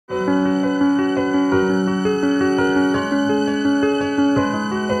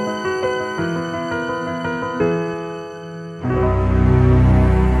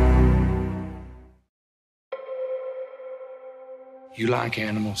like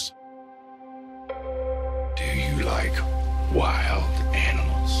animals? Do you like wild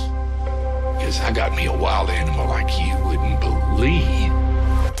animals? Because I got me a wild animal like you wouldn't believe.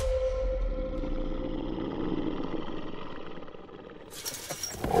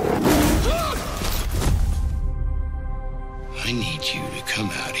 I need you to come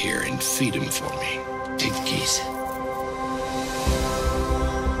out here and feed him for me. Take the keys.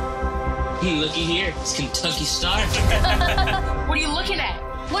 Looky here, it's Kentucky Star. What are you looking at?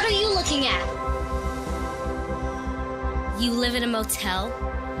 What are you looking at? You live in a motel?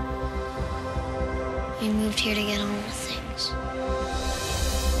 We moved here to get on with things.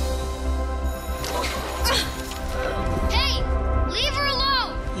 Hey! Leave her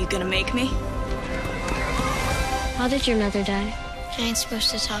alone! You gonna make me? How did your mother die? I ain't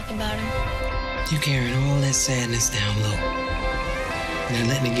supposed to talk about her. You carrying all that sadness down low. Now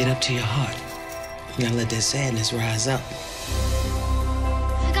letting it get up to your heart. Now let that sadness rise up.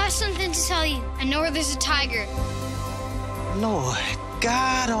 I got something to tell you. I know where there's a tiger. Lord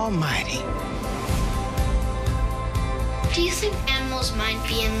God Almighty. Do you think animals mind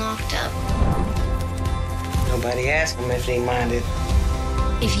being locked up? Nobody asked them if they minded.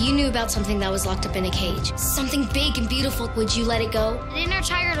 If you knew about something that was locked up in a cage, something big and beautiful, would you let it go? It ain't our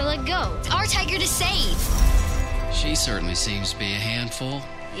tiger to let go. It's our tiger to save. She certainly seems to be a handful.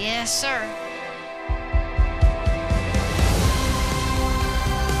 Yes, sir.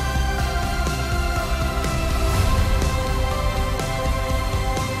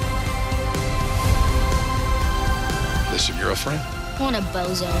 Listen, you're a friend? What a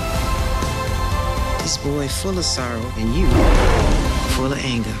bozo. This boy full of sorrow and you full of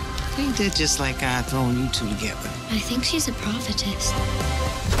anger. Ain't that just like God throwing you two together? I think she's a prophetess.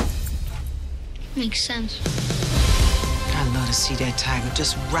 Makes sense. I love to see that tiger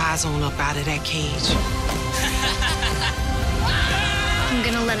just rise on up out of that cage. I'm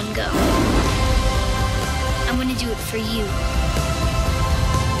gonna let him go. I'm gonna do it for you.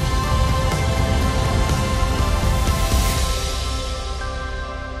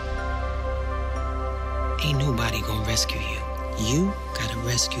 Ain't nobody gonna rescue you. You gotta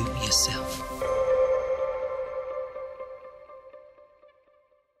rescue yourself.